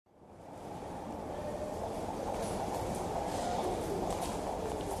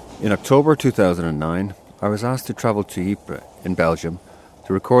In October 2009, I was asked to travel to Ypres in Belgium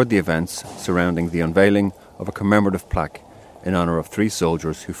to record the events surrounding the unveiling of a commemorative plaque in honour of 3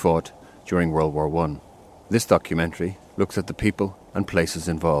 soldiers who fought during World War I. This documentary looks at the people and places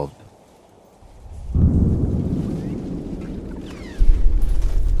involved.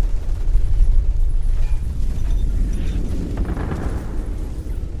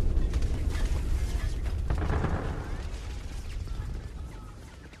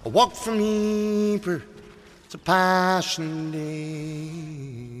 I walked from Ypres to Passion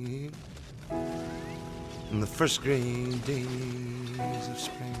Day in the first grey days of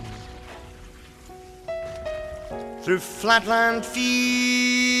spring, through flatland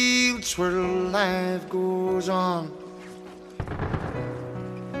fields where life goes on,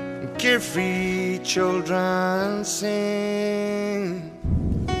 and carefree children sing,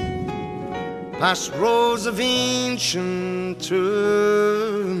 past rows of ancient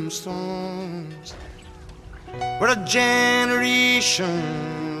tombstones where a generation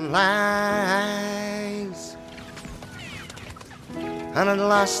lies. And at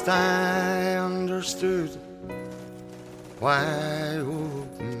last I understood why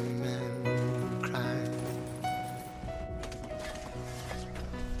old men cry.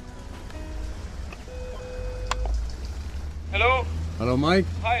 Hello? Hello, Mike.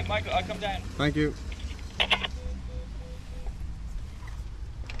 Hi, Michael, I'll come down. Thank you.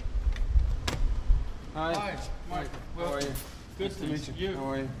 Hi, Michael. Well, how are you? Good to meet you. How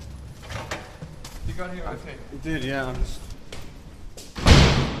are you? You got here okay? You did, yeah.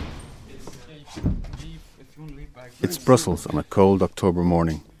 It's Brussels on a cold October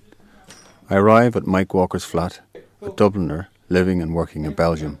morning. I arrive at Mike Walker's flat, a Dubliner living and working in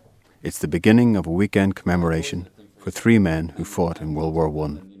Belgium. It's the beginning of a weekend commemoration for 3 men who fought in World War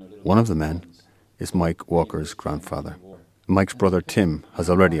I. One of the men is Mike Walker's grandfather. Mike's brother Tim has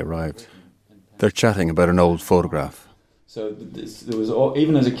already arrived. They're chatting about an old photograph. So there was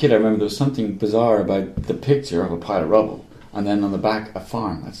even as a kid, I remember there was something bizarre about the picture of a pile of rubble, and then on the back a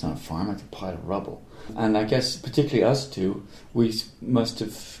farm. That's not a farm; it's a pile of rubble. And I guess particularly us two, we must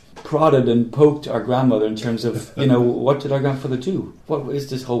have prodded and poked our grandmother in terms of, what did our grandfather do? What is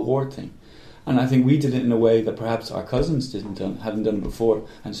this whole war thing? And I think we did it in a way that perhaps our cousins hadn't done before,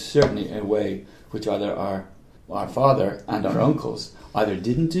 and certainly in a way which either our father and our uncles either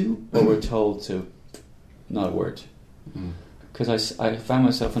didn't do or were told to not a word. Because I found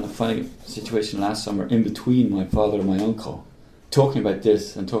myself in a funny situation last summer in between my father and my uncle, talking about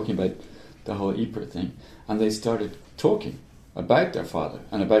this and talking about the whole Ypres thing, and they started talking about their father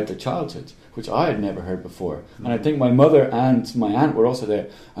and about their childhood, which I had never heard before. And I think my mother and my aunt were also there,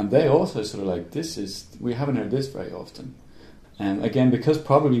 and they also sort of like, we haven't heard this very often. And again, because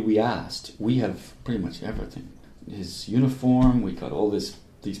probably we asked, we have pretty much everything. His uniform, we got all these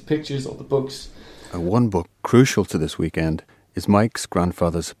pictures, all the books. And one book crucial to this weekend is Mike's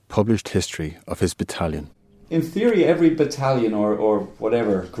grandfather's published history of his battalion. In theory, every battalion or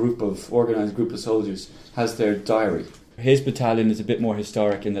whatever organised group of soldiers has their diary. His battalion is a bit more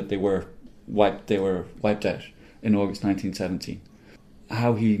historic in that they were wiped out in August 1917.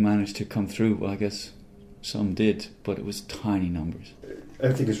 How he managed to come through, well, I guess some did, but it was tiny numbers.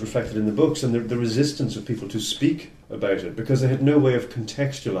 Everything is reflected in the books, and the resistance of people to speak about it, because they had no way of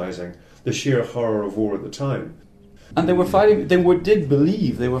contextualising the sheer horror of war at the time. And they were fighting, did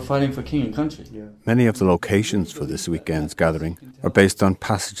believe they were fighting for king and country. Yeah. Many of the locations for this weekend's gathering are based on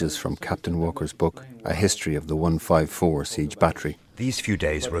passages from Captain Walker's book, A History of the 154 Siege Battery. These few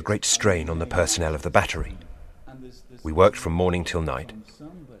days were a great strain on the personnel of the battery. We worked from morning till night,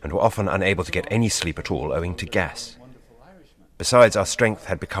 and were often unable to get any sleep at all owing to gas. Besides, our strength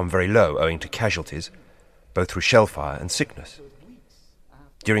had become very low owing to casualties, both through shellfire and sickness.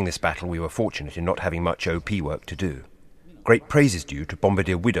 During this battle we were fortunate in not having much OP work to do. Great praise is due to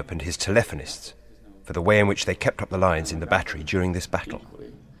Bombardier Widdop and his telephonists for the way in which they kept up the lines in the battery during this battle.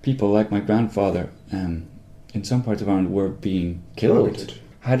 People like my grandfather in some parts of Ireland were being killed.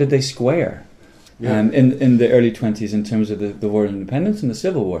 How did they square in the early 20s in terms of the War of Independence and the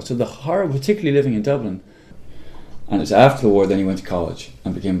Civil War? So the horror, particularly living in Dublin. And it was after the war then he went to college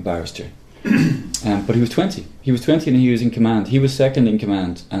and became a barrister. But he was 20. He was 20 and he was in command. He was second in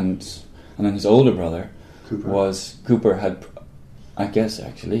command, and then his older brother Cooper had, I guess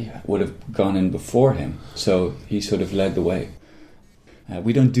actually, would have gone in before him. So he sort of led the way.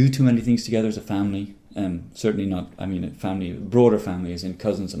 We don't do too many things together as a family. Certainly not. I mean, a broader family, as in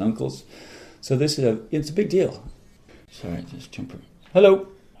cousins and uncles. So it's a big deal. Sorry, just jump. Hello.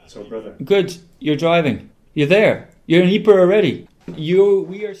 So, brother. Good. You're driving. You're there. You're in Ypres already.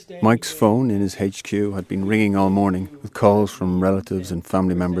 Mike's phone in his HQ had been ringing all morning with calls from relatives and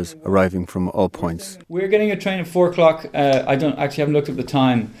family members arriving from all points. We're getting a train at 4 o'clock. I haven't looked at the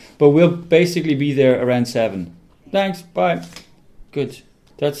time, but we'll basically be there around 7. Thanks, bye. Good.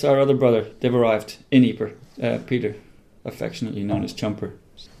 That's our other brother. They've arrived in Ypres. Peter, affectionately known as Chumper.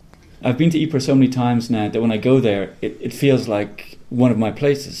 I've been to Ypres so many times now that when I go there, it feels like one of my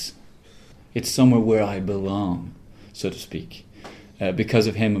places. It's somewhere where I belong, so to speak, because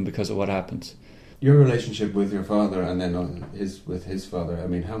of him and because of what happens. Your relationship with your father and then with his father, I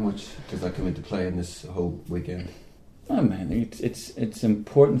mean, how much does that come into play in this whole weekend? Oh man, it's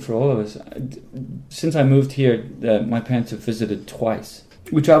important for all of us. Since I moved here, my parents have visited twice.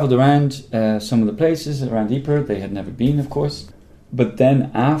 We travelled around some of the places around Ypres. They had never been, of course. But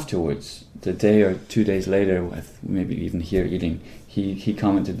then afterwards, the day or 2 days later, with maybe even here eating, he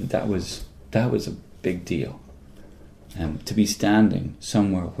commented that was a big deal. To be standing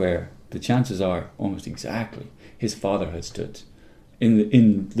somewhere where the chances are almost exactly his father had stood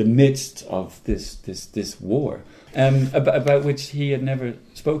in the midst of this war, about which he had never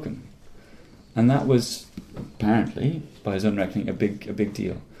spoken, and that was apparently, by his own reckoning, a big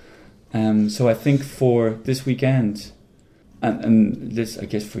deal. So I think for this weekend, and this, I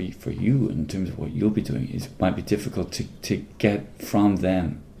guess, for you in terms of what you'll be doing, it might be difficult to get from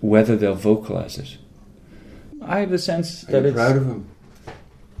them whether they'll vocalise it. I have a sense that it's... proud of him?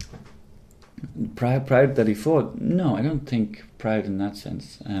 Proud that he fought? No, I don't think proud in that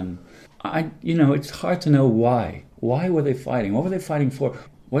sense. It's hard to know why. Why were they fighting? What were they fighting for?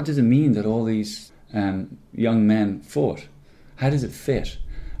 What does it mean that all these young men fought? How does it fit?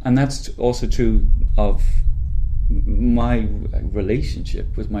 And that's also true of my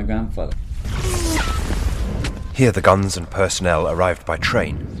relationship with my grandfather. Here the guns and personnel arrived by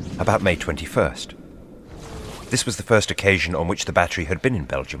train about May 21st. This was the first occasion on which the battery had been in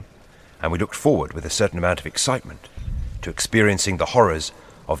Belgium, and we looked forward with a certain amount of excitement to experiencing the horrors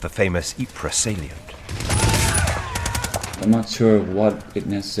of the famous Ypres salient. I'm not sure what it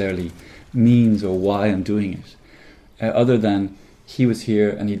necessarily means or why I'm doing it, other than he was here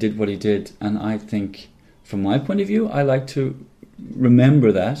and he did what he did, and I think, from my point of view, I like to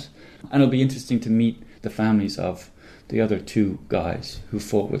remember that, and it'll be interesting to meet the families of the other 2 guys who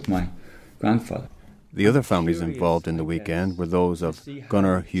fought with my grandfather. The other families involved in the weekend were those of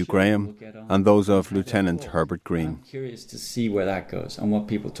Gunner Hugh Graham and those of Lieutenant Herbert Green. I'm curious to see where that goes and what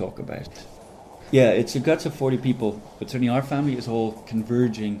people talk about. Yeah, it's a guts of 40 people, but certainly our family is all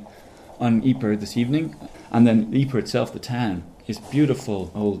converging on Ypres this evening. And then Ypres itself, the town, is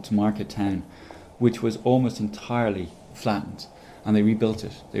beautiful old market town, which was almost entirely flattened. And they rebuilt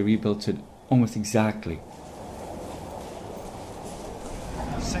it. They rebuilt it almost exactly.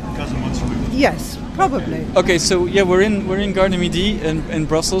 Second cousin once removed. Yes, probably. Okay, so yeah, we're in Gare du Midi in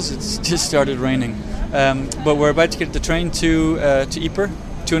Brussels. It's just started raining, but we're about to get the train to Ypres,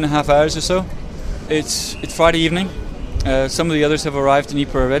 2.5 hours or so. It's Friday evening. Some of the others have arrived in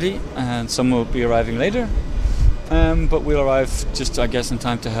Ypres already, and some will be arriving later. But we'll arrive just, I guess, in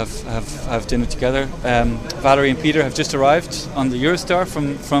time to have dinner together. Valerie and Peter have just arrived on the Eurostar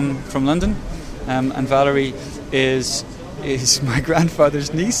from London, and Valerie is my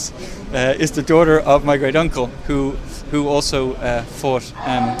grandfather's niece, is the daughter of my great uncle, who also fought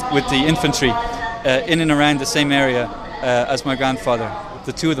with the infantry in and around the same area as my grandfather.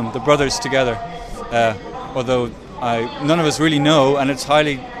 The 2 of them, the brothers together. Although none of us really know, and it's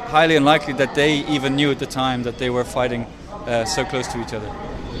highly unlikely that they even knew at the time that they were fighting so close to each other.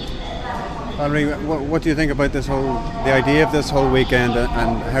 Valerie, what do you think about the idea of this whole weekend,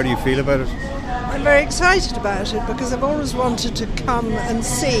 and how do you feel about it? I'm very excited about it because I've always wanted to come and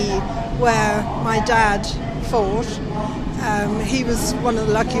see where my dad fought. He was one of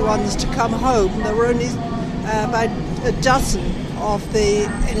the lucky ones to come home. There were only about a dozen of the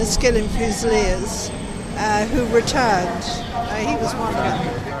Inniskillen Fusiliers who returned. He was one of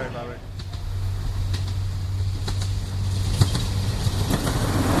them.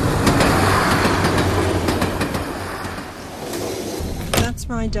 That's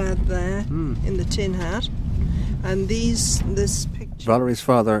my dad there in the tin hat, and this picture. Valerie's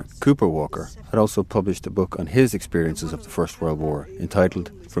father, Cooper Walker, had also published a book on his experiences of the First World War,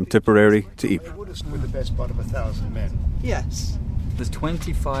 entitled From Tipperary to Ypres. With the best part of 1,000 men. Yes. There's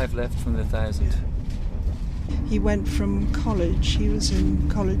 25 left from the 1,000. He went from college. He was in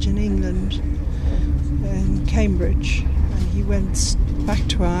college in England, in Cambridge, and he went back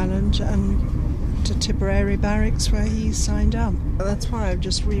to Ireland and to Tipperary Barracks, where he signed up. That's why I've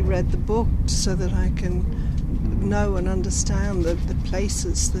just reread the book, so that I can know and understand the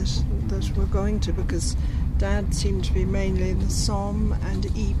places that we're going to, because Dad seemed to be mainly in the Somme and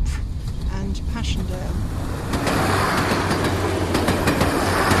Ypres and Passchendaele.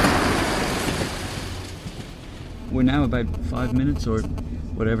 We're now about 5 minutes or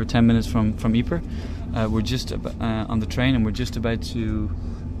whatever, 10 minutes from Ypres. We're just on the train, and we're just about to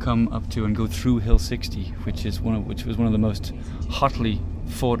come up to and go through Hill 60, which was one of the most hotly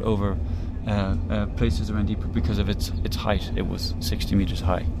fought over places around Ypres because of its height. It was 60 meters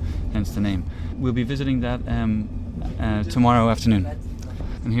high, hence the name. We'll be visiting that tomorrow afternoon.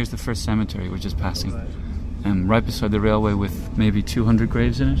 And here's the first cemetery we're just passing, right beside the railway, with maybe 200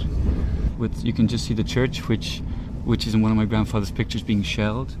 graves in it. You can just see the church, which is in one of my grandfather's pictures, being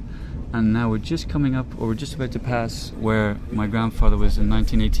shelled. And now we're just coming up, or we're just about to pass where my grandfather was in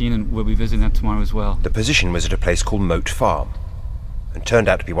 1918, and we'll be visiting that tomorrow as well. The position was at a place called Moat Farm, and turned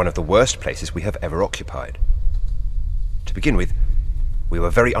out to be one of the worst places we have ever occupied. To begin with, we were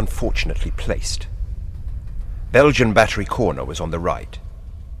very unfortunately placed. Belgian Battery Corner was on the right,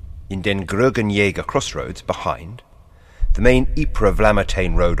 in Den Grögenjäger crossroads behind, the main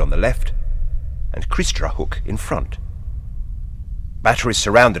Ypres-Vlamertain road on the left, and Christrahoek in front. Batteries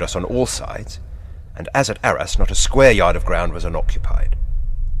surrounded us on all sides, and as at Arras, not a square yard of ground was unoccupied.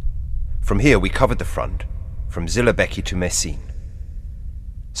 From here we covered the front, from Zillebeke to Messines.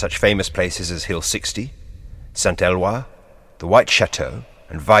 Such famous places as Hill 60, Saint-Éloi, the White Chateau,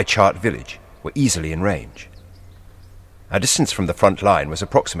 and Weichart village were easily in range. Our distance from the front line was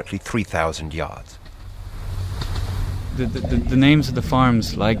approximately 3,000 yards. The names of the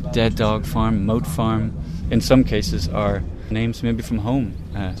farms, like Dead Dog Farm, Moat Farm, in some cases are names maybe from home,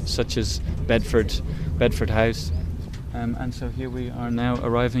 such as Bedford House. And so here we are now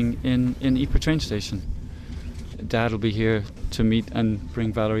arriving in Ypres train station. Dad will be here to meet and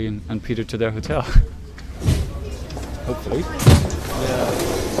bring Valerie and Peter to their hotel. Hopefully.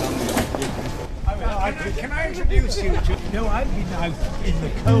 Can I introduce you to... No, I've been out in the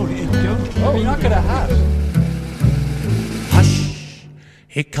cold. Oh, you're not going to have... Hush,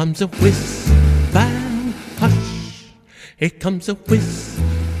 here comes a whiz, bang, hush, here comes a whiz,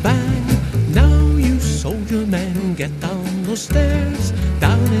 bang. Now you soldier men, get down those stairs,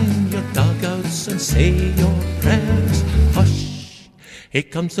 down in your dugouts and say your prayers. Hush, here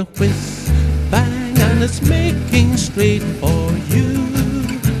comes a whiz, bang, and it's making straight for you.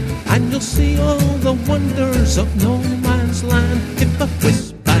 And you'll see all the wonders of no man's land if a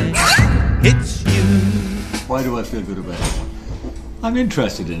whiz, bang, hits you. Why do I feel good about it? I'm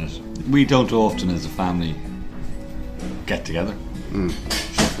interested in it. We don't often as a family get together. So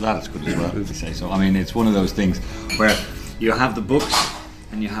for that it's good as well, if you say so. I mean, it's one of those things where you have the books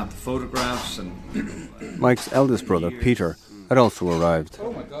and you have the photographs and... Mike's eldest brother, Peter, had also arrived.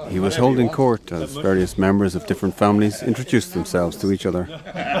 He was holding court as various members of different families introduced themselves to each other.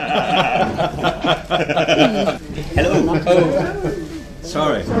 Hello. Oh,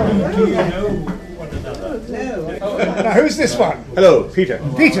 sorry. Do you know... Now, who's this one? Hello, Peter.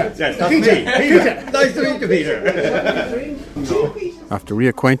 Peter. Yes, that's Peter. Nice to meet you, Peter. After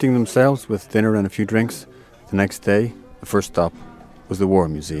reacquainting themselves with dinner and a few drinks, the next day, the first stop was the War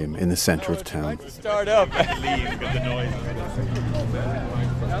Museum in the centre of town. Start up. How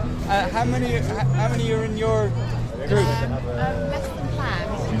many are in your group? Less than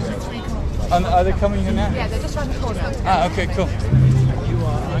planned. And are they coming here now? Yeah, they're just around the corner. Okay, cool.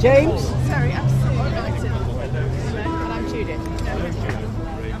 James? Sorry, I'm and I'm Judith.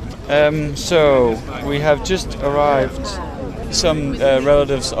 So we have just arrived. Some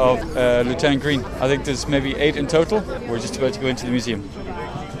relatives of Lieutenant Green. I think there's maybe 8 in total. We're just about to go into the museum.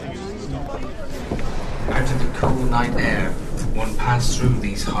 Out of the cool night air, one passed through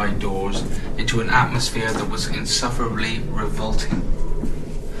these high doors into an atmosphere that was insufferably revolting.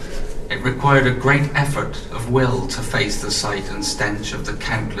 It required a great effort of will to face the sight and stench of the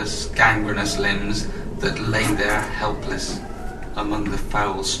countless gangrenous limbs that lay there helpless among the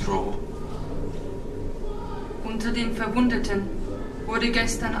foul straw. Unter den Verwundeten wurde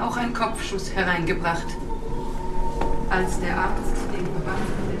gestern auch ein Kopfschuss hereingebracht. Als der Arzt den Verband...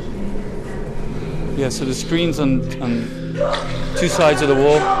 Yeah, so the screens on 2 sides of the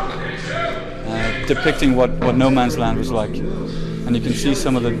wall depicting what no man's land was like. And you can see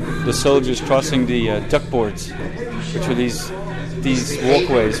some of the soldiers crossing the duckboards, which were these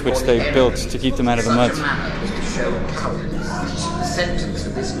walkways which they built to keep them out of the mud.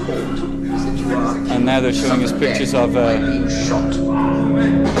 And now they're showing us pictures of a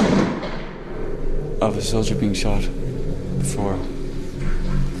soldier being shot for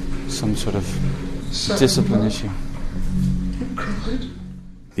some sort of discipline issue.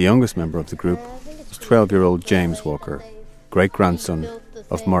 The youngest member of the group was 12-year-old James Walker, great-grandson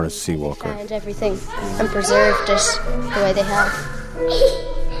of Maurice C. Walker. Found everything and preserved it the way they have.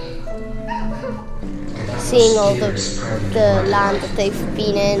 Seeing all the land that they've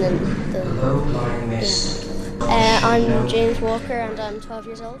been in and I'm James Walker and I'm 12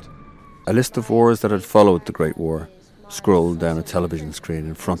 years old. A list of wars that had followed the Great War scrolled down a television screen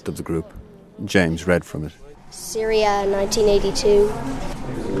in front of the group. James read from it. Syria, 1982.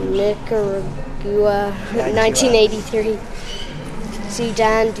 Nicaragua, 1983.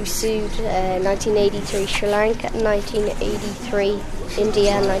 Sudan du Sud, 1983. Sri Lanka, 1983.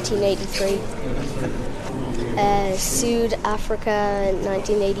 India, 1983. South Africa,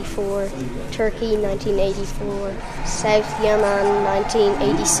 1984. Turkey, 1984. South Yemen,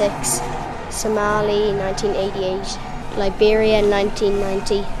 1986. Somali, 1988. Liberia,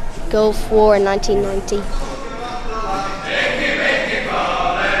 1990. Gulf War, 1990.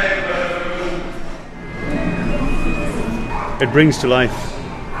 It brings to life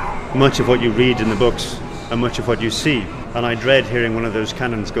much of what you read in the books and much of what you see. And I dread hearing one of those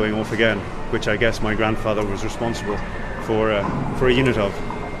cannons going off again, which I guess my grandfather was responsible for a unit of.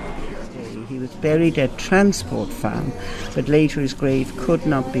 He was buried at Transport Farm, but later his grave could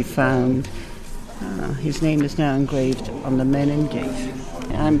not be found. His name is now engraved on the Menin Gate.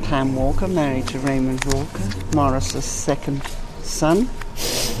 I'm Pam Walker, married to Raymond Walker, Maurice's second son.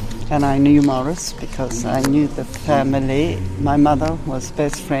 And I knew Maurice because I knew the family. My mother was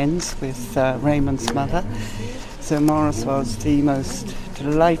best friends with Raymond's mother. So Maurice was the most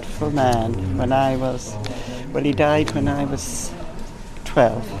delightful man he died when I was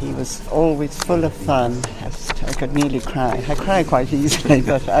 12. He was always full of fun. I could nearly cry. I cry quite easily,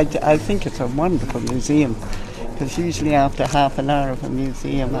 but I think it's a wonderful museum. Because usually after half an hour of a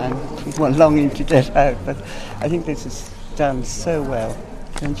museum, I'm longing to get out. But I think this is done so well,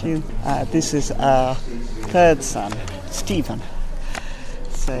 don't you? This is our third son, Stephen.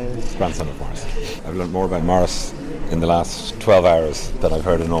 Grandson of Maurice. I've learned more about Maurice in the last 12 hours than I've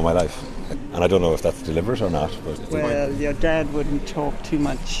heard in all my life. And I don't know if that's deliberate or not. But your dad wouldn't talk too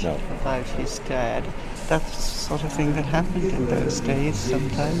much about his dad. That's the sort of thing that happened in those days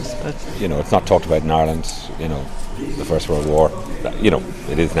sometimes. But it's not talked about in Ireland, the First World War.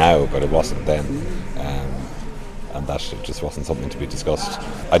 It is now, but it wasn't then. And that just wasn't something to be discussed.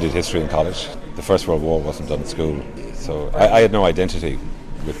 I did history in college. The First World War wasn't done at school. So I had no identity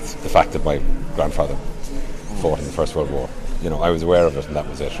with the fact that my grandfather fought in the First World War. I was aware of it and that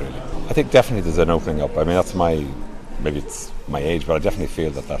was it really. I think definitely there's an opening up. I mean, maybe it's my age, but I definitely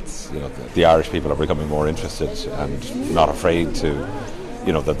feel that's, the Irish people are becoming more interested and not afraid to,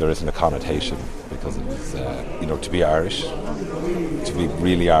 that there isn't a connotation because it was, to be Irish, to be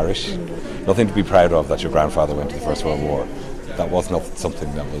really Irish, nothing to be proud of that your grandfather went to the First World War. That was not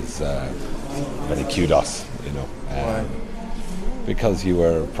something that was very kudos, Why? Because you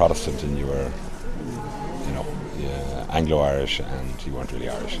were Protestant and you were, Anglo-Irish and you weren't really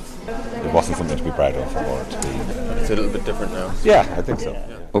Irish. It wasn't something to be proud of or to be... It's a little bit different now. Yeah, I think so.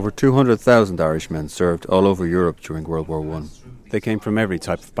 Over 200,000 Irishmen served all over Europe during World War I. They came from every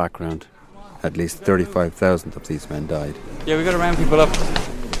type of background. At least 35,000 of these men died. Yeah, we've got to round people up.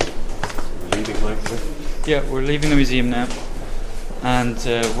 Leaving, Mike? Yeah, we're leaving the museum now. And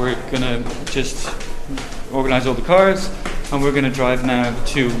we're going to just organise all the cars and we're going to drive now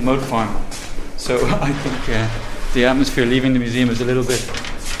to Moat Farm. So I think the atmosphere leaving the museum is a little bit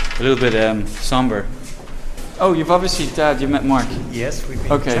somber. Oh, you've obviously, Dad, you met Mark. Yes, we've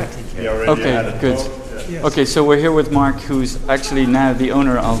been chatting. Okay, good. Yes. Okay, so we're here with Mark, who's actually now the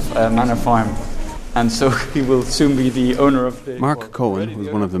owner of Manor Farm. And so he will soon be the owner of the... Mark Cohen was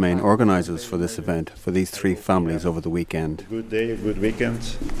one of the main organisers for this event, for these three families over the weekend. Good day, good weekend.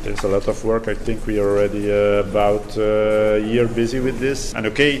 There's a lot of work. I think we are already about a year busy with this. And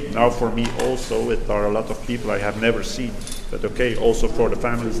now for me also, it are a lot of people I have never seen. But also for the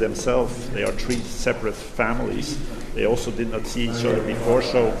families themselves, they are three separate families. They also did not see each other before,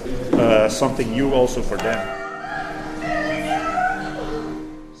 so something new also for them.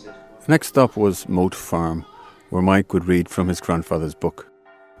 The next stop was Moat Farm, where Mike would read from his grandfather's book.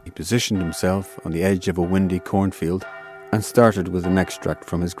 He positioned himself on the edge of a windy cornfield and started with an extract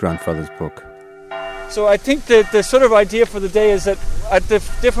from his grandfather's book. So I think that the sort of idea for the day is that at the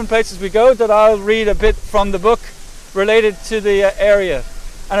different places we go, that I'll read a bit from the book related to the area.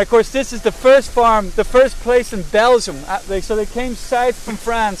 And of course this is the first farm, the first place in Belgium. So they came south from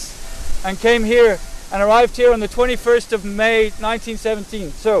France and came here and arrived here on the 21st of May 1917.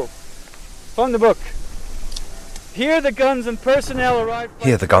 So, from the book. Here the guns and personnel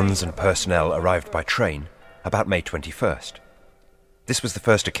arrived by train about May 21st. This was the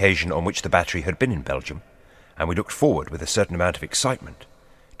first occasion on which the battery had been in Belgium, and we looked forward with a certain amount of excitement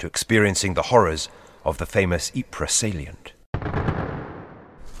to experiencing the horrors of the famous Ypres salient.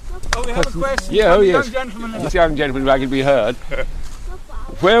 Oh, we have a question. Yeah, oh yes. Young gentleman. This young gentleman, if I can be heard.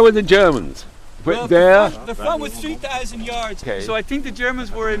 Where were the Germans? Well, there? The front was 3,000 yards. Okay. So I think the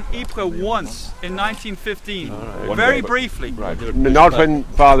Germans were in Ypres once in 1915. Right. Very briefly. Right. Not when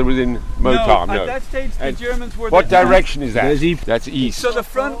Father was in Motar, no. At that stage the Germans were... What direction is that? That's east. So the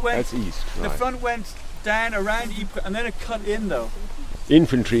front went... That's east, right. The front went down around Ypres and then it cut in though.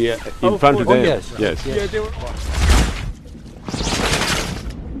 Infantry in front of them. Yes. Yes. Yeah, they were...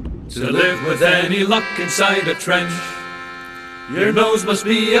 To live with any luck inside a trench, your nose must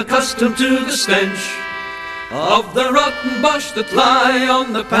be accustomed to the stench of the rotten bush that lie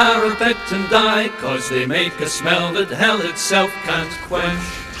on the parapet and die, 'cause they make a smell that hell itself can't quench.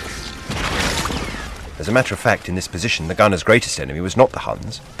 As a matter of fact, in this position, the gunner's greatest enemy was not the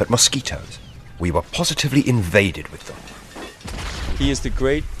Huns, but mosquitoes. We were positively invaded with them. He is the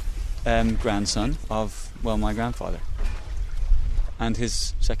great grandson of, well, my grandfather. And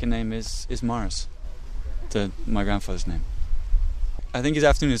his second name is Morris, my grandfather's name. I think his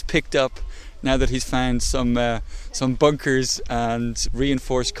afternoon is picked up now that he's found some bunkers and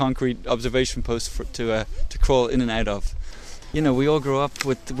reinforced concrete observation posts to crawl in and out of. You know, we all grow up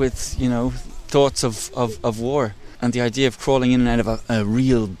with you know, thoughts of war, and the idea of crawling in and out of a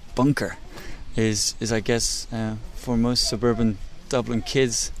real bunker is I guess for most suburban Dublin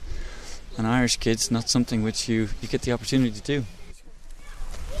kids and Irish kids not something which you get the opportunity to do.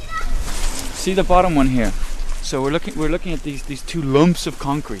 See the bottom one here. So we're looking at these two lumps of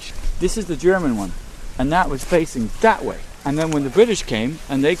concrete. This is the German one, and that was facing that way. And then when the British came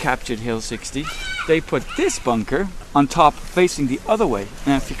and they captured Hill 60, they put this bunker on top facing the other way.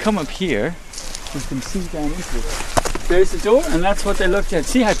 Now if you come up here, you can see down into it. There's the door, and that's what they looked at.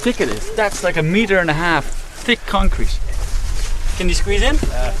 See how thick it is? That's like 1.5 meters thick concrete. Can you squeeze in?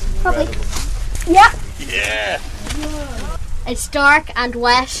 Probably. Yeah. Yeah. It's dark and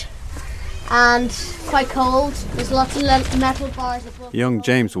wet and quite cold. There's lots of metal bars above. Young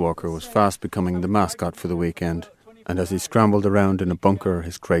James Walker was fast becoming the mascot for the weekend, and as he scrambled around in a bunker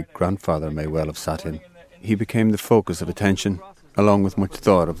his great-grandfather may well have sat in, he became the focus of attention, along with much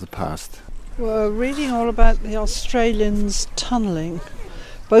thought of the past. We're reading all about the Australians tunnelling.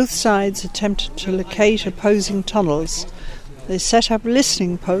 Both sides attempted to locate opposing tunnels. They set up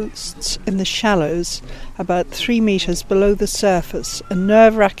listening posts in the shallows about 3 metres below the surface, a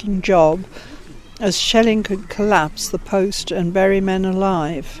nerve-wracking job as shelling could collapse the post and bury men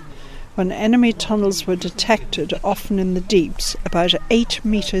alive. When enemy tunnels were detected, often in the deeps, about 8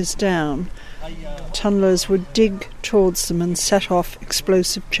 metres down, tunnellers would dig towards them and set off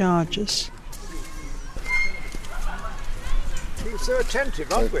explosive charges. We're so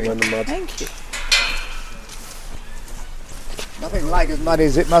attentive, aren't we? Thank you. Nothing like as muddy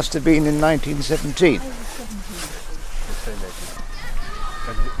as it must have been in 1917.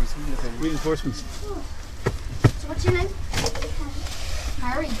 Reinforcements. So what's your name?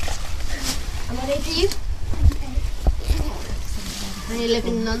 Harry. And what age are you? And you live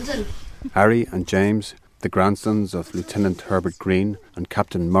in London? Harry and James, the grandsons of Lieutenant Herbert Green and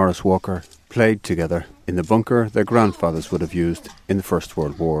Captain Morris Walker, played together in the bunker their grandfathers would have used in the First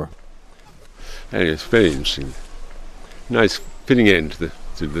World War. Anyway, it's very interesting. Nice fitting end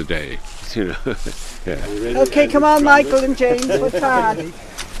to the day, you know. Yeah. Okay, come on, Michael and James, we're tired.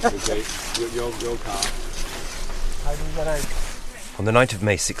 Okay, your car. On the night of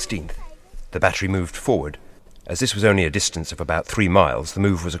May 16th, the battery moved forward. As this was only a distance of about 3 miles, the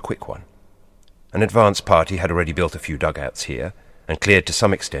move was a quick one. An advance party had already built a few dugouts here and cleared to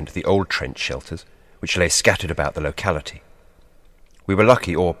some extent the old trench shelters, which lay scattered about the locality. We were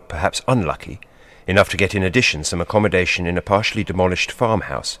lucky, or perhaps unlucky, enough to get in addition some accommodation in a partially demolished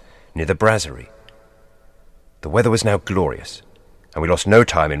farmhouse near the brasserie. The weather was now glorious, and we lost no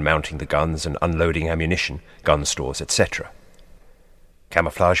time in mounting the guns and unloading ammunition, gun stores, etc.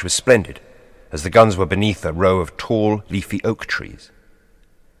 Camouflage was splendid, as the guns were beneath a row of tall, leafy oak trees.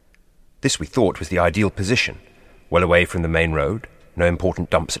 This, we thought, was the ideal position, well away from the main road, no important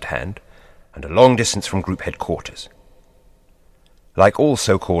dumps at hand, and a long distance from group headquarters. Like all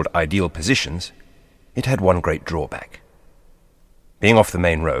so-called ideal positions, it had one great drawback. Being off the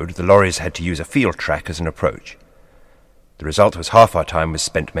main road, the lorries had to use a field track as an approach. The result was half our time was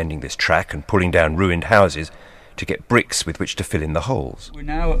spent mending this track and pulling down ruined houses to get bricks with which to fill in the holes.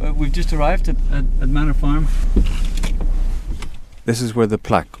 We've just arrived at Manor Farm. This is where the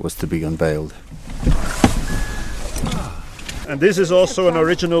plaque was to be unveiled. And this is also an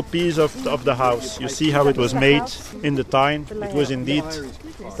original piece of the house. You see how it was made in the time. It was indeed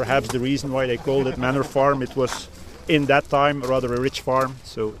perhaps the reason why they called it Manor Farm. It was in that time rather a rich farm.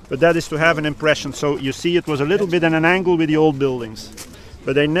 So, but that is to have an impression. So you see it was a little bit at an angle with the old buildings.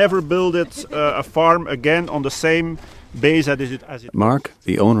 But they never built a farm again on the same base as it. Mark,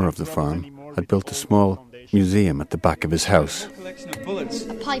 the owner of the farm, had built a small museum at the back of his house. A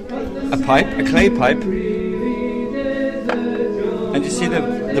pipe. A pipe, a clay pipe. And you see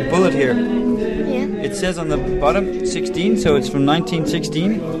the bullet here? Yeah. It says on the bottom 16, so it's from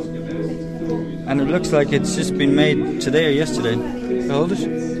 1916. And it looks like it's just been made today or yesterday. Hold it.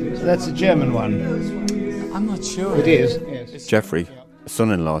 So that's a German one. I'm not sure. It is, yes. Jeffrey,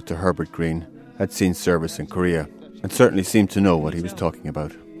 son-in-law to Herbert Green, had seen service in Korea and certainly seemed to know what he was talking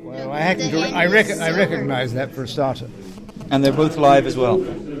about. Well, I recognise that for a starter. And they're both live as well.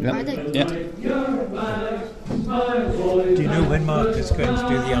 Yep. Yeah. Do you know when Mark is going to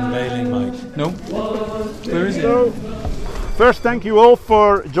do the unveiling, Mike? No. Where is he? So, first, thank you all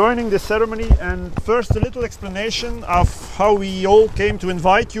for joining this ceremony, and first a little explanation of how we all came to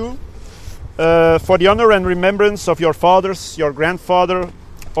invite you for the honor and remembrance of your fathers, your grandfather,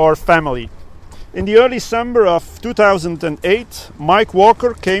 or family. In the early summer of 2008, Mike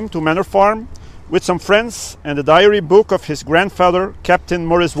Walker came to Manor Farm with some friends and a diary book of his grandfather, Captain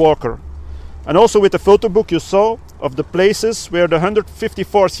Maurice Walker, and also with the photo book you saw of the places where the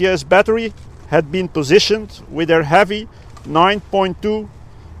 154 CS battery had been positioned with their heavy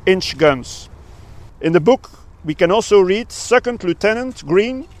 9.2-inch guns. In the book, we can also read 2nd Lieutenant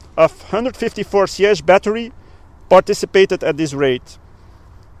Green of 154 CS battery participated at this raid.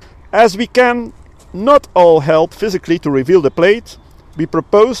 As we can not all help physically to reveal the plate, we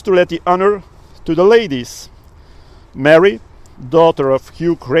propose to let the honor to the ladies. Mary, daughter of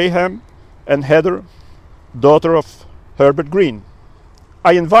Hugh Graham, and Heather, daughter of Herbert Green.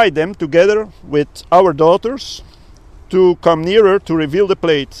 I invite them together with our daughters to come nearer to reveal the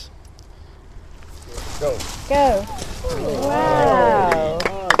plate. Go. Wow.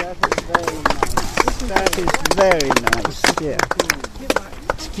 Oh, that is very nice. Yeah.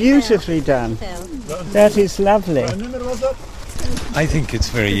 It's beautifully done. That is lovely. I think it's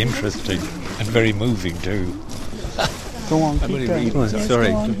very interesting and very moving too. Go on, I'm keep going to going. read. Yes, Sorry,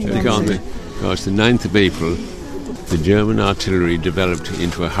 go on, keep you can't be. Because the 9th of April, the German artillery developed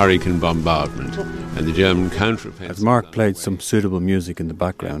into a hurricane bombardment, and the German counteroffensive. As Mark played some suitable music in the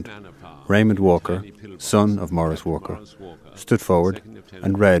background, Raymond Walker, son of Maurice Walker, stood forward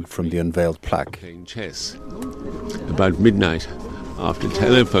and read from the unveiled plaque. Chess. About midnight, after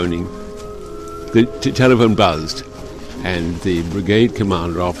telephoning, the telephone buzzed, and the brigade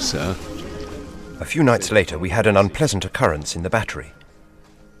commander officer. A few nights later, we had an unpleasant occurrence in the battery.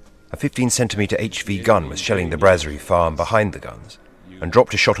 A 15-centimetre HV gun was shelling the brasserie farm behind the guns and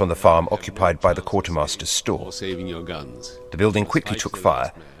dropped a shot on the farm occupied by the quartermaster's store. Saving your guns. The building quickly took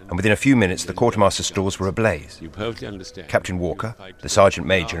fire, and within a few minutes the quartermaster's stores were ablaze. You perfectly understand. Captain Walker, the sergeant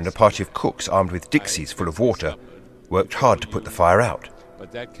major, and a party of cooks armed with dixies full of water worked hard to put the fire out,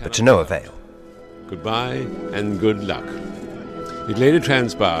 but to no avail. Goodbye and good luck. It later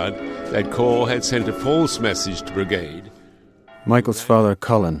transpired that Corps had sent a false message to brigade. Michael's father,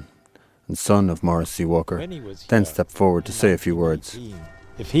 Colin, and son of Maurice C. Walker, then stepped forward to say a few words.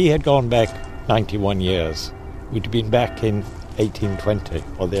 If he had gone back 91 years, we'd have been back in 1820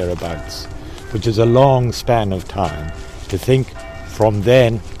 or thereabouts, which is a long span of time to think from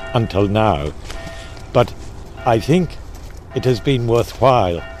then until now. But I think it has been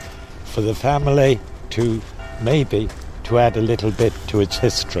worthwhile for the family to maybe to add a little bit to its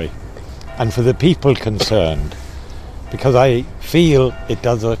history, and for the people concerned, because I feel it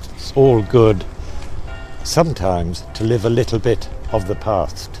does us all good sometimes to live a little bit of the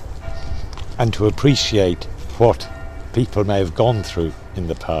past and to appreciate what people may have gone through in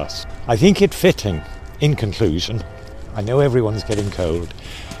the past. I think it fitting, in conclusion, I know everyone's getting cold,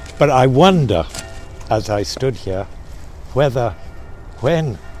 but I wonder, as I stood here, whether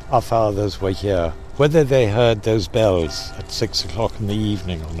when our fathers were here, whether they heard those bells at 6 o'clock in the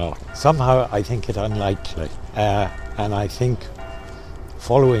evening or not. Somehow I think it unlikely. And I think,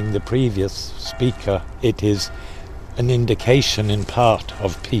 following the previous speaker, it is an indication in part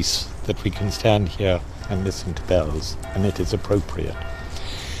of peace that we can stand here and listen to bells, and it is appropriate.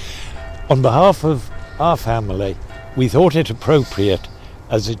 On behalf of our family, we thought it appropriate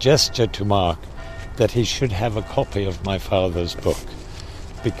as a gesture to Mark that he should have a copy of my father's book,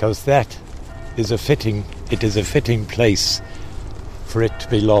 because that is a fitting place for it to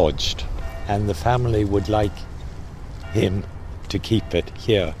be lodged, and the family would like him to keep it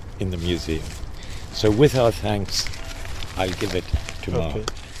here in the museum. So with our thanks, I'll give it to Mark. Okay.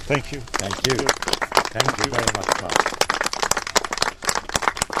 Thank you. Thank you. Thank you very much, Mark.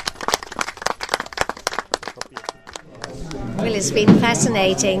 Well, it's been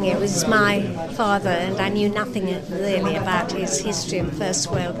fascinating. It was my father, and I knew nothing really about his history in the First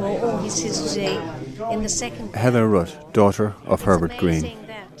World War or his history in the Second. Heather Rutt, daughter of Herbert Green.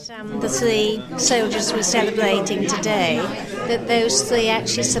 The three soldiers we're celebrating today, that those three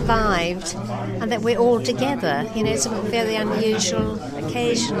actually survived and that we're all together. You know, it's a very unusual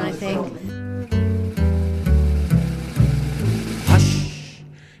occasion, I think. Hush,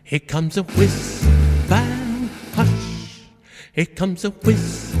 here comes a whiz, bang, hush, here comes a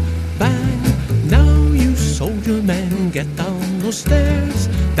whiz, bang. Now you soldier men, get down those stairs,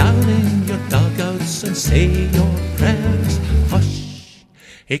 down in your dugouts and say your prayers. Hush.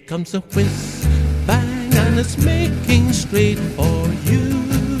 Here comes a whiz, bang, and it's making straight for you.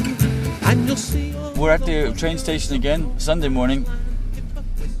 And you'll see. We're at the train station again, Sunday morning.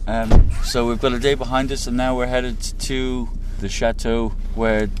 So we've got a day behind us, and now we're headed to the chateau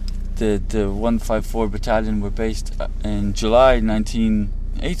where the 154 Battalion were based in July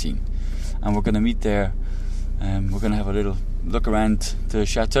 1918. And we're going to meet there. We're going to have a little look around the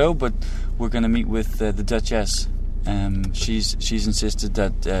chateau, but we're going to meet with the Duchess. She's insisted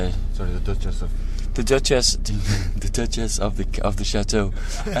that the Duchess of the chateau.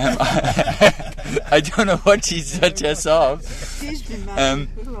 I don't know what she's Duchess of.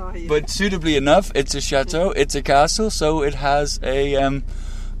 But suitably enough, it's a chateau. It's a castle, so it has a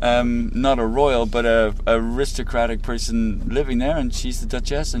not a royal, but a aristocratic person living there, and she's the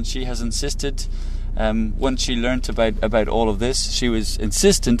Duchess, and she has insisted. Once she learnt about all of this, she was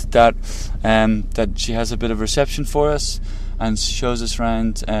insistent that she has a bit of reception for us and shows us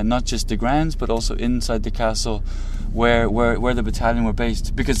around not just the grounds but also inside the castle where the battalion were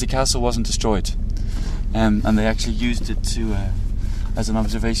based, because the castle wasn't destroyed, and they actually used it to as an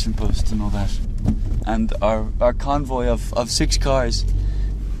observation post and all that. And our convoy of 6 cars,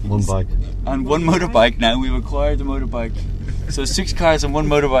 one bike and one motorbike. Now we've acquired a motorbike, so 6 cars and one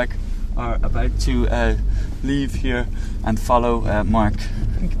motorbike are about to leave here and follow Mark.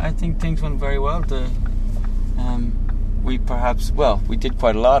 I think things went very well. We did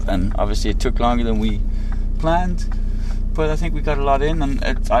quite a lot, and obviously it took longer than we planned, but I think we got a lot in, and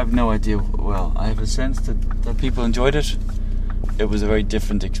I have no idea. Well, I have a sense that people enjoyed it. It was a very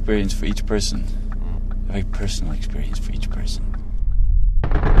different experience for each person, a very personal experience for each person.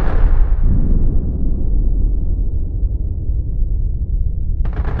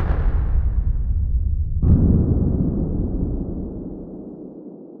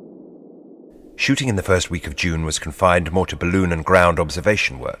 Shooting in the first week of June was confined more to balloon and ground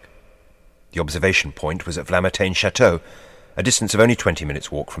observation work. The observation point was at Vlamertain Chateau, a distance of only 20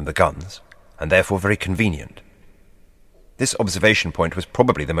 minutes' walk from the guns, and therefore very convenient. This observation point was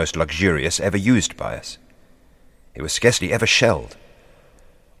probably the most luxurious ever used by us. It was scarcely ever shelled.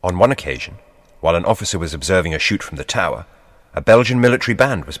 On one occasion, while an officer was observing a shoot from the tower, a Belgian military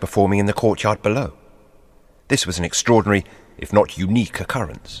band was performing in the courtyard below. This was an extraordinary, if not unique,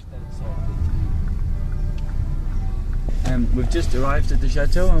 occurrence. We've just arrived at the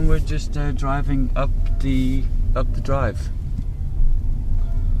chateau, and we're just driving up the drive.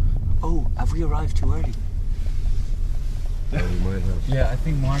 Oh, have we arrived too early? Yeah, we might have. Yeah, I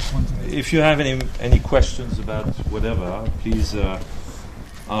think Mark wanted to... If you have any questions about whatever, please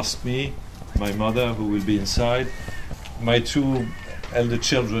ask me, my mother, who will be inside, my 2 elder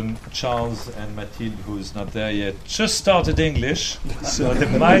children, Charles and Mathilde, who is not there yet, just started English, so they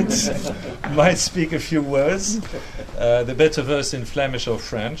might speak a few words. The better versed in Flemish or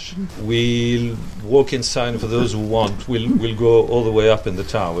French. We'll walk inside. For those who want, we'll go all the way up in the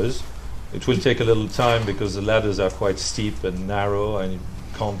towers. It will take a little time because the ladders are quite steep and narrow, and you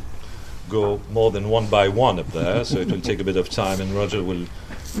can't go more than one by one up there, so it will take a bit of time, and Roger will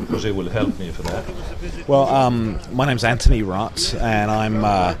help me for that. Well, my name's Anthony Rutt, and I'm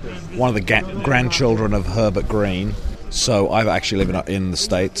one of the grandchildren of Herbert Green. So I've actually lived in the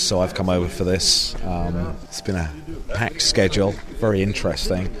States, so I've come over for this. It's been a packed schedule, very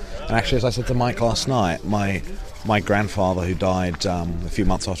interesting. And actually, as I said to Mike last night, my grandfather, who died a few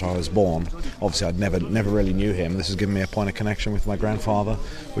months after I was born, obviously I'd never really knew him. This has given me a point of connection with my grandfather,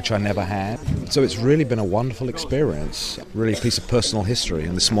 which I never had. So it's really been a wonderful experience, really a piece of personal history.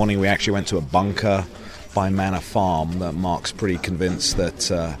 And this morning we actually went to a bunker by Manor Farm that Mark's pretty convinced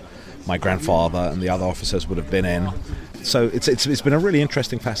that my grandfather and the other officers would have been in. So it's been a really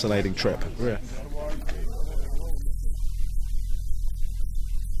interesting, fascinating trip. Yeah.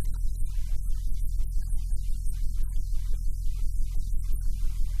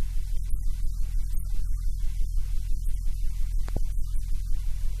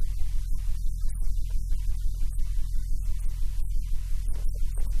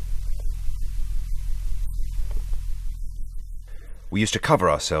 We used to cover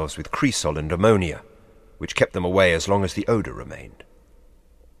ourselves with cresol and ammonia, which kept them away as long as the odour remained.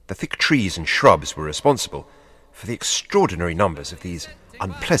 The thick trees and shrubs were responsible for the extraordinary numbers of these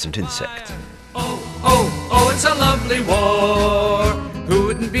unpleasant insects. Oh, it's a lovely war. Who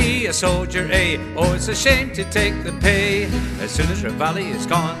wouldn't be a soldier, eh? Oh, it's a shame to take the pay as soon as Reveille is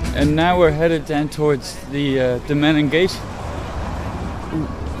gone. And now we're headed down towards the Menin Gate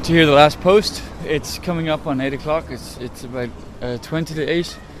to hear the last post. It's coming up on 8 o'clock. It's about 20 to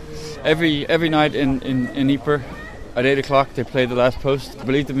 8. Every night in Ypres at 8 o'clock they play the last post. I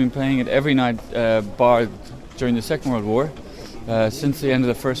believe they've been playing it every night bar during the Second World War, since the end of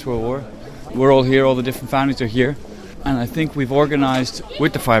the First World War. We're all here, all the different families are here, and I think we've organised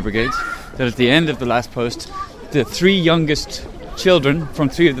with the fire brigades that at the end of the last post, the 3 youngest children from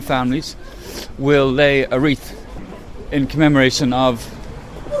 3 of the families will lay a wreath in commemoration of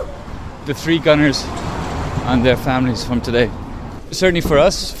the 3 gunners and their families from today. Certainly for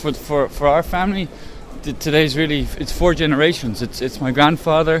us, for our family, today's really, it's 4 generations. It's my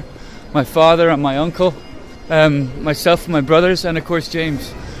grandfather, my father and my uncle, myself and my brothers, and of course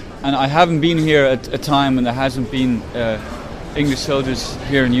James. And I haven't been here at a time when there hasn't been English soldiers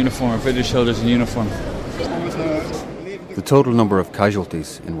here in uniform or British soldiers in uniform. The total number of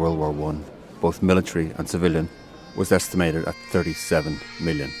casualties in World War I, both military and civilian, was estimated at 37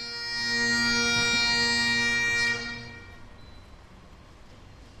 million.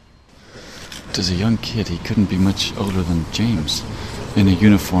 There's a young kid, he couldn't be much older than James, in a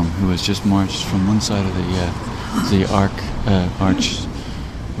uniform, who has just marched from one side of the arch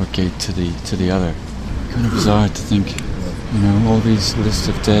or gate to the other. Kind of bizarre to think, all these lists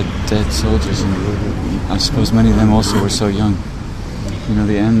of dead soldiers, and I suppose many of them also were so young.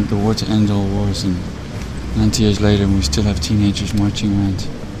 The war to end all wars, and 90 years later, and we still have teenagers marching around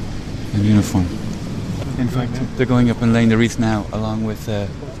in uniform. In fact, they're going up and laying the wreath now, along with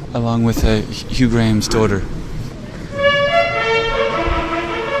Hugh Graham's daughter.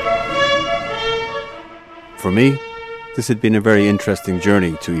 For me, this had been a very interesting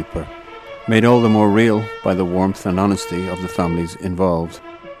journey to Ypres, made all the more real by the warmth and honesty of the families involved.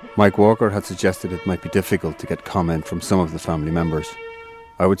 Mike Walker had suggested it might be difficult to get comment from some of the family members.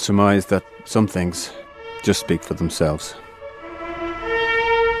 I would surmise that some things just speak for themselves.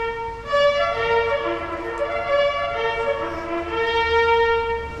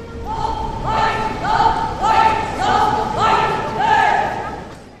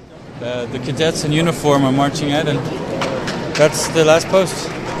 The cadets in uniform are marching out, and that's the last post.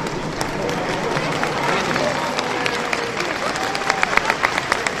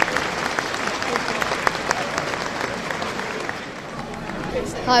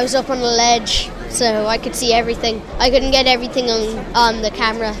 I was up on a ledge, so I could see everything. I couldn't get everything on the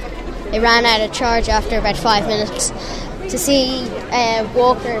camera. It ran out of charge after about 5 minutes. To see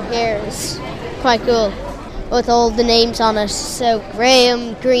Walker here is quite cool, with all the names on it. So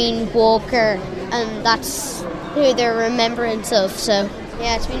Graham, Green, Walker, and that's who they're remembrance of. So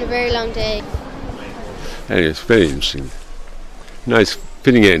yeah, it's been a very long day. Anyway, it's very interesting. Nice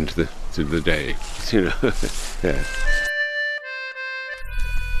fitting end to the day, yeah.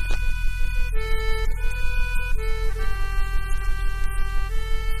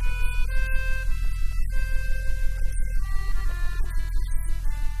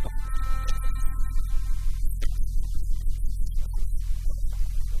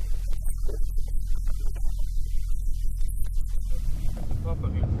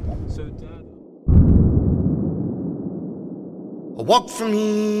 I walk from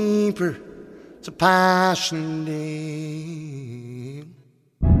Ypres to Passchendaele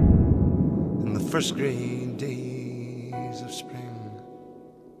in the first grey days of spring,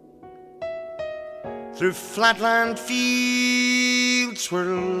 through flatland fields where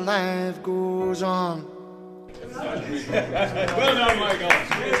life goes on. Well done, Michael.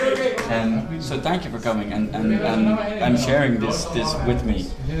 So thank you for coming and sharing this with me,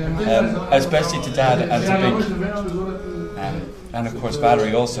 especially to Dad as a big, and of course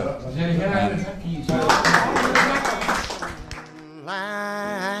Valerie also.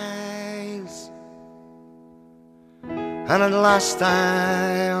 Lies. And at last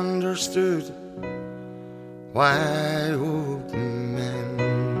I understood why old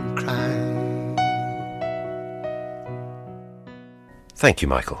men cry. Thank you,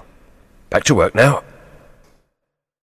 Michael. Back to work now.